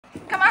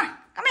Come on.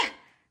 Come here.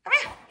 Come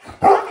here.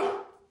 Duffy.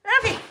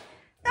 Duffy.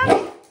 Duffy.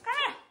 Come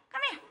here.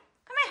 Come here.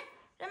 Come here.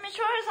 Let me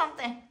show you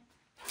something.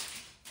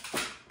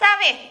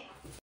 Duffy.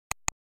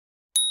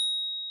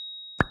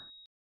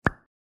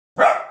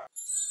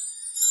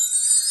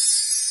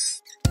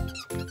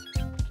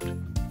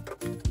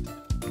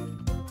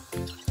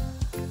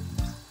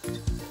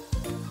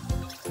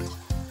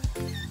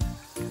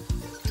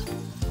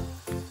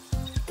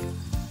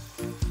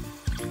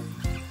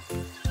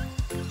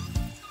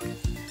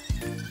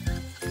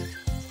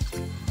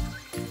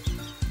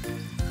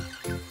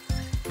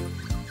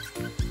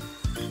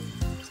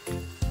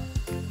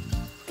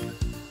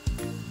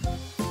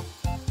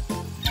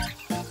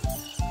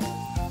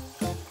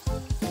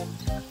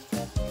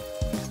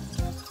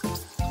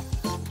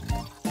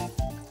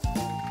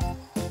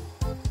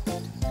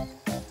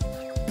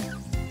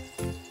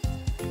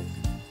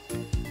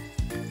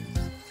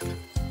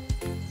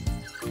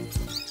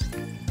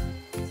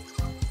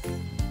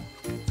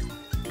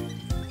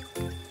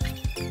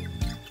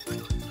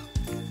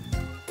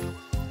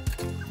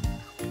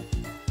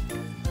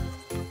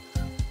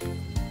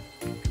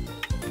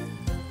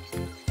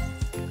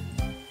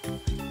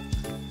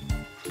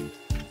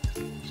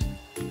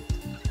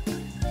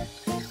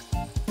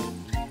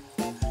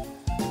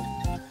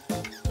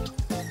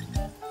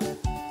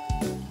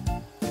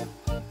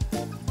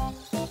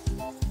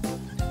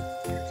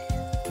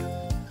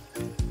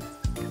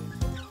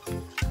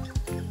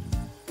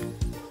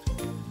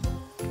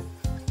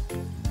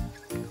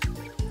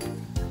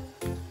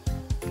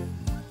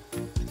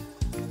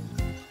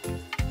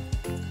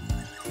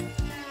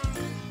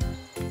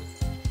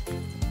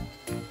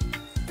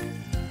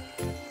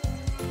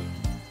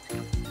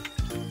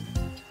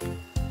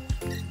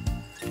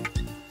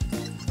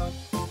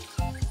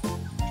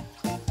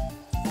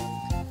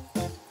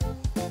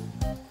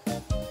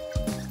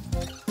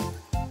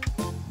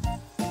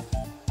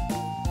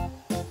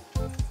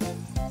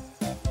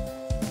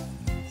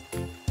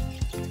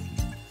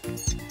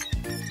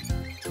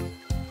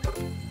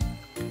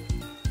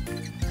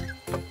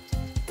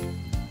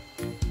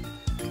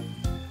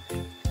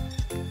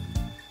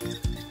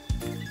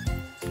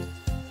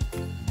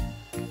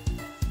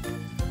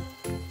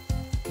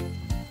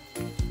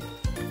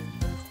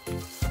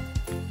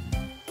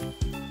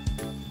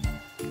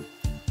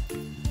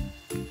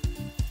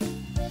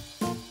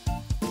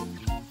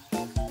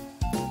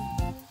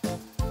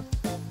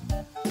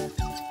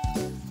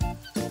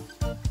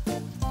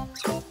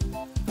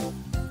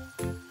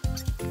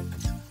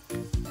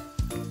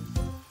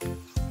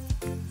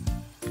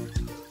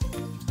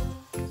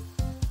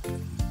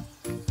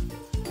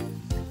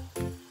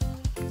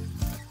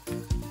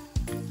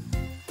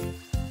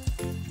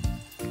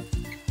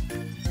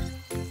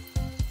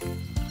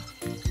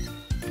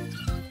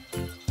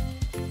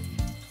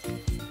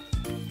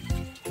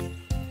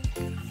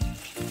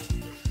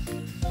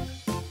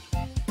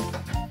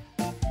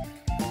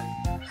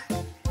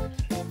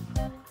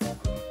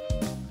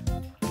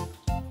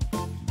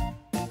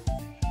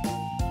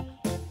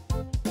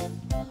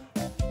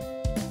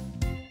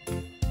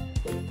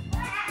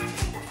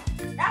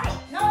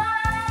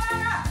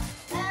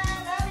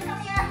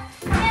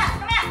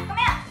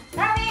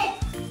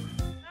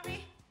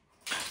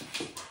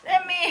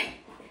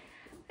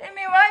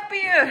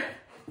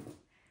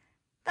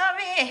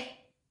 Duffy,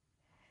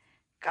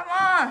 come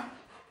on.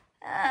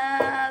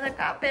 The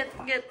carpet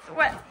gets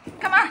wet.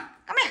 Come on,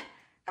 come here,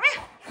 come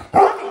here.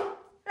 Duffy,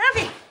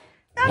 Duffy,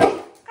 Duffy,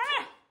 come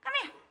here, come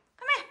here,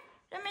 come here.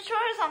 Let me show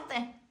you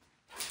something.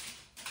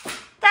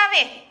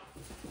 Duffy.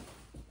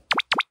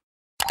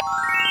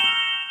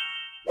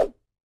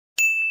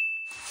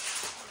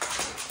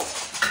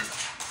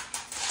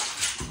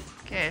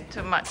 Okay,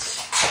 too much.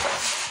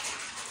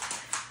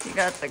 He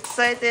got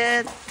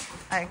excited.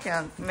 I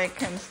can't make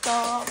him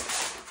stop.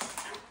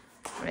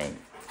 Right.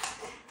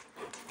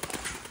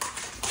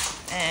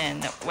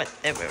 And wet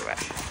everywhere.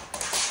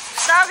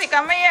 Duffy,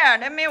 come here.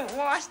 Let me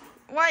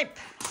wipe.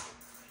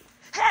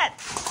 Head.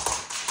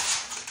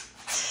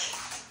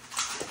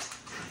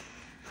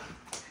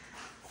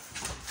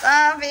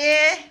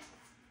 Duffy.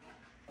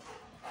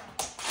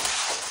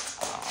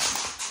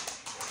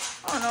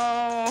 Oh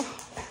no.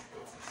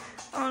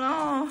 Oh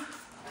no.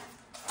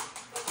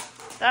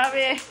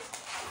 Duffy.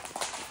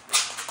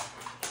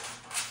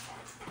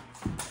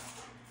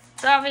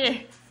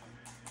 Duffy.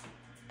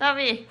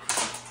 Duffy.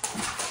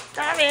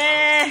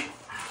 Duffy.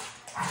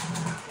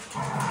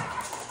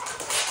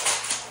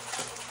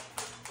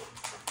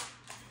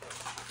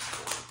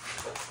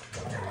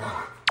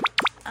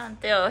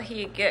 Until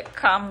he get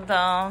calmed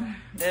down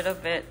a little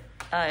bit,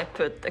 I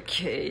put the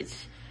cage.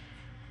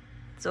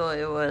 So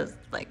it was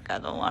like I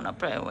don't want to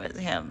play with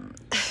him.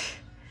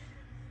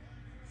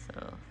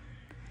 So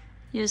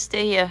you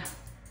stay here.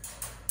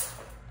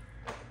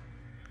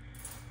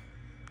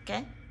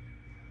 Okay?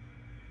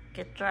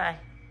 Get dry.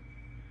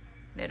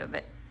 A little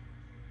bit.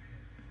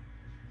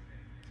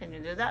 Can you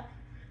do that?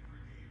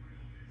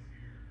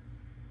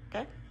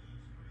 Okay?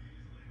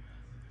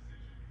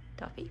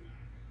 Duffy?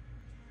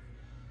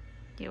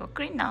 You are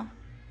clean now.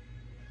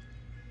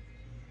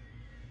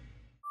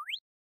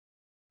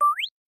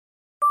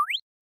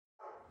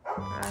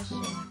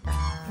 Brushing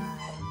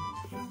time.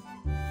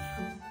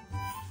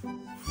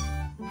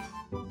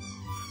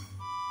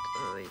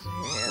 Do his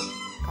hair.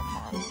 Come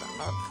on,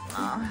 not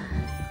now.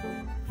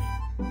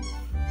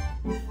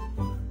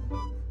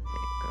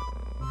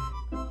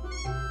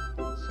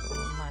 So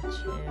much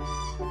hair.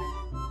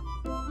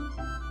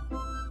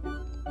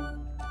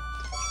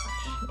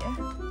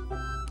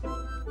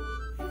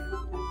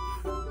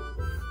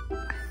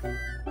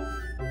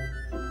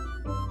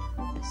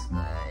 This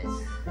guy's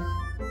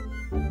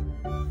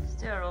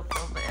still a lot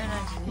of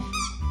energy,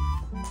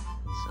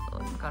 so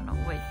I'm gonna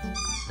wait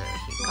till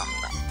he comes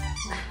down.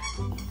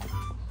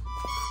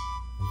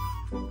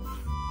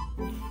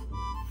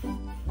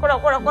 こら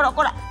こらこら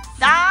こら、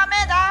ダメ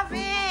ダフィ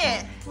ー。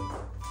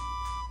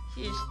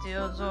He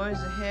still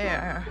enjoys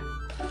hair.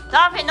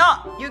 Duffy, no,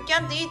 you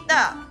can't eat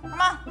that.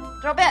 Come on,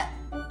 drop it,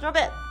 drop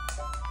it,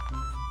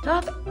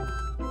 drop it.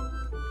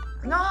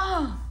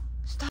 No,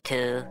 stop.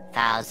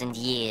 2,000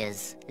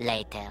 years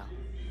later.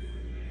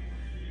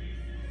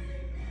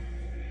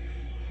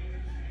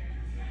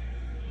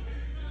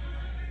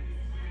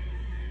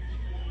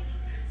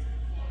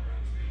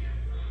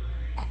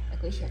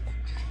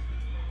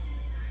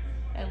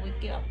 I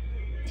wake you up.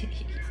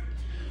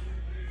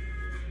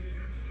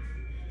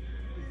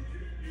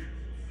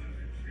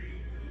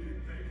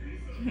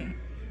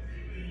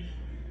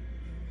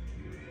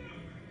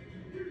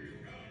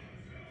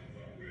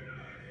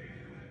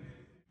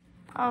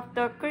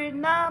 After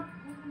clean up,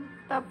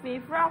 Duffy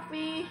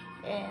fluffy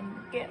and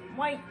get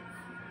white.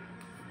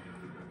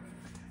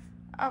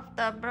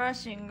 After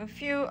brushing a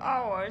few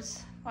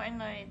hours,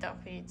 finally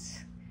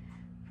Duffy's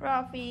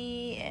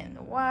fluffy and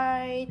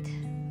white,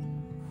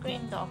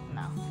 cleaned off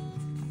now.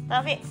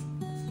 Duffy,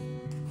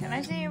 can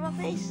I see your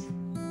face?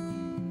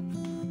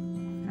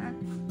 Huh?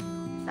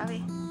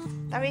 Duffy,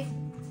 Duffy,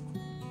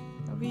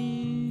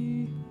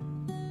 Duffy.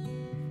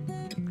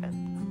 Look at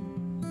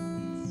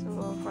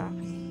so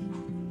fluffy.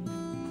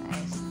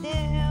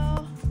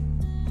 Still.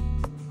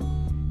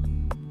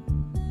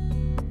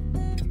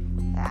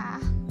 Ah,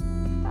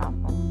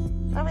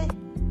 Duffy,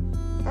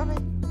 Duffy.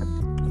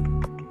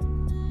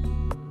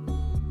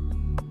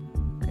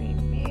 Cream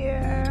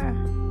beer.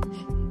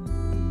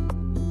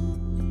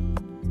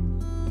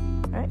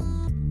 Right,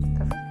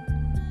 Duffy,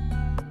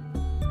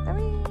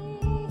 Duffy,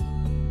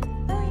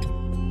 Duffy.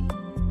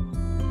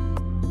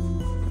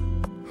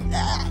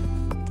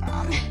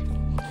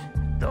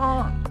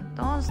 Ah,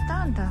 don't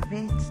stand,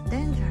 Duffy. It's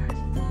dangerous.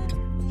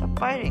 Stop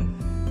biting.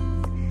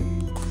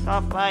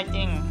 Stop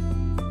biting.